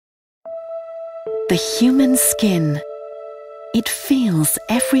The human skin. It feels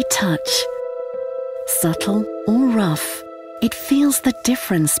every touch. Subtle or rough, it feels the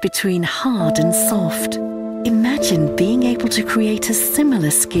difference between hard and soft. Imagine being able to create a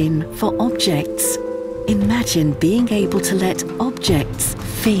similar skin for objects. Imagine being able to let objects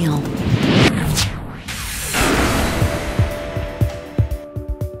feel.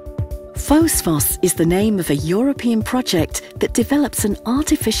 PHOSFOS is the name of a European project that develops an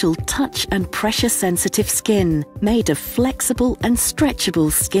artificial touch and pressure-sensitive skin made of flexible and stretchable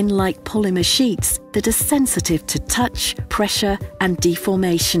skin-like polymer sheets that are sensitive to touch, pressure and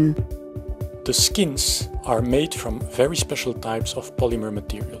deformation. The skins are made from very special types of polymer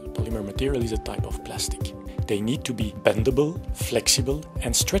material. Polymer material is a type of plastic. They need to be bendable, flexible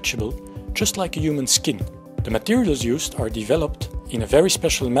and stretchable, just like a human skin. The materials used are developed in a very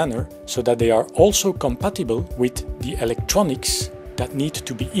special manner so that they are also compatible with the electronics that need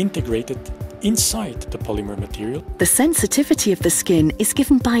to be integrated inside the polymer material. The sensitivity of the skin is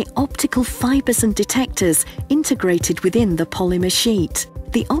given by optical fibers and detectors integrated within the polymer sheet.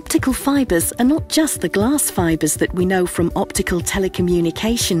 The optical fibers are not just the glass fibers that we know from optical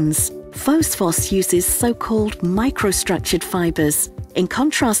telecommunications. PHOSFOS uses so-called microstructured fibers. In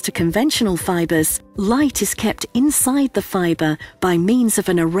contrast to conventional fibers, light is kept inside the fiber by means of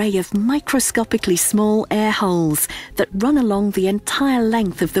an array of microscopically small air holes that run along the entire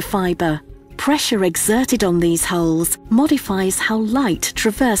length of the fiber. Pressure exerted on these holes modifies how light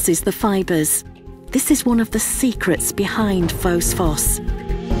traverses the fibers. This is one of the secrets behind PHOSFOS.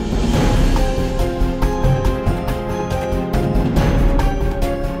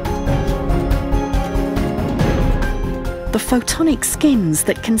 The photonic skins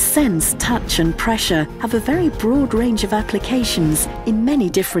that can sense touch and pressure have a very broad range of applications in many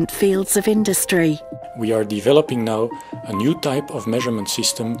different fields of industry. We are developing now a new type of measurement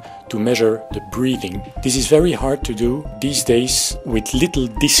system to measure the breathing. This is very hard to do these days with little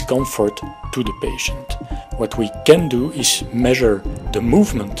discomfort to the patient. What we can do is measure the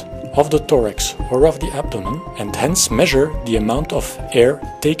movement of the thorax or of the abdomen and hence measure the amount of air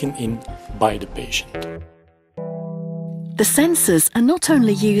taken in by the patient. The sensors are not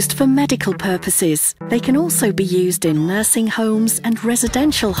only used for medical purposes, they can also be used in nursing homes and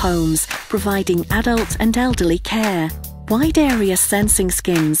residential homes, providing adult and elderly care. Wide area sensing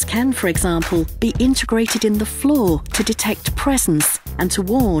skins can, for example, be integrated in the floor to detect presence and to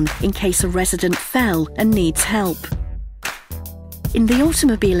warn in case a resident fell and needs help. In the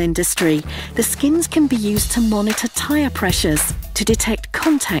automobile industry, the skins can be used to monitor tyre pressures, to detect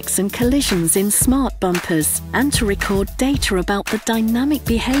contacts and collisions in smart bumpers, and to record data about the dynamic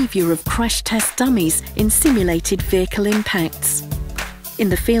behaviour of crash test dummies in simulated vehicle impacts. In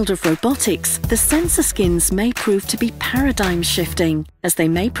the field of robotics, the sensor skins may prove to be paradigm shifting, as they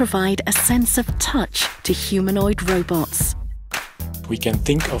may provide a sense of touch to humanoid robots. We can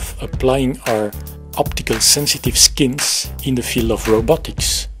think of applying our optical sensitive skins in the field of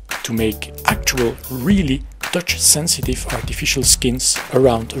robotics to make actual, really touch-sensitive artificial skins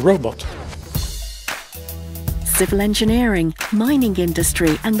around a robot. Civil engineering, mining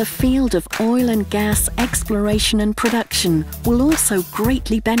industry and the field of oil and gas exploration and production will also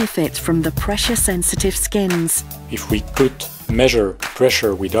greatly benefit from the pressure-sensitive skins. If we could measure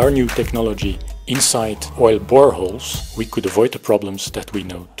pressure with our new technology inside oil boreholes, we could avoid the problems that we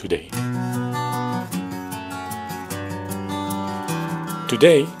know today.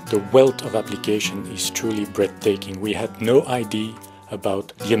 Today, the wealth of application is truly breathtaking. We had no idea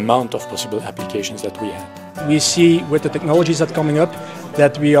about the amount of possible applications that we had. We see with the technologies that are coming up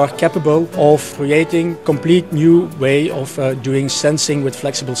that we are capable of creating a complete new way of doing sensing with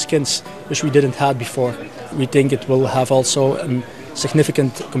flexible skins, which we didn't have before. We think it will have also a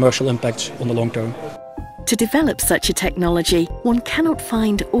significant commercial impact on the long term. To develop such a technology, one cannot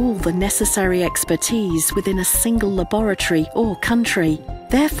find all the necessary expertise within a single laboratory or country.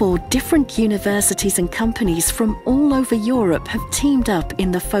 Therefore, different universities and companies from all over Europe have teamed up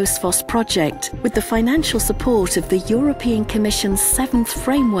in the PHOSFOS project with the financial support of the European Commission's 7th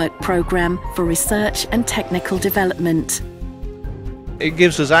Framework Programme for Research and Technical Development. It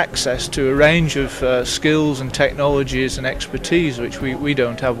gives us access to a range of skills and technologies and expertise which we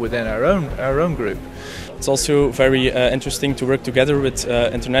don't have within our own group. It's also very interesting to work together with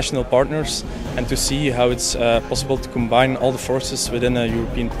international partners and to see how it's possible to combine all the forces within a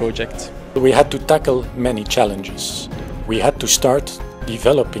European project. We had to tackle many challenges. We had to start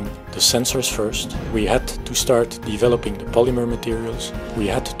developing the sensors first, we had to start developing the polymer materials, we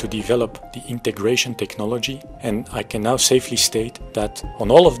had to develop the integration technology, and I can now safely state that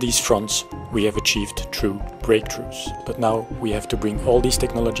on all of these fronts we have achieved true breakthroughs. But now we have to bring all these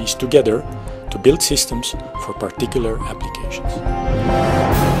technologies together to build systems for particular applications.